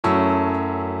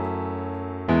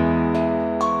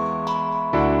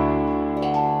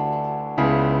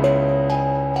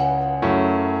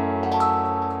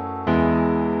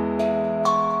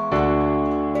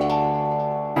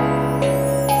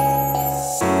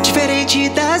Diferente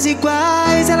das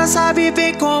iguais, ela sabe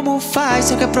bem como faz,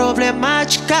 só que é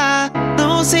problemática.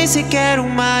 Não sei se quero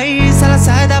mais. Ela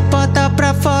sai da porta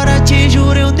pra fora, te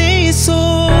juro eu nem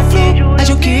sofro.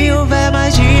 Acham que houver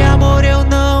mais de amor, eu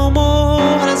não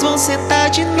morro. Elas vão sentar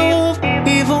de novo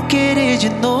e vão querer de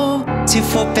novo. Se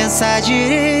for pensar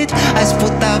direito, as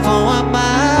putas vão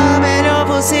amar. Melhor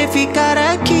você ficar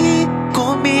aqui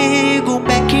comigo.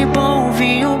 Mac bom,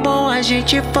 vinho bom, a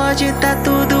gente pode dar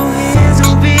tudo resolvido.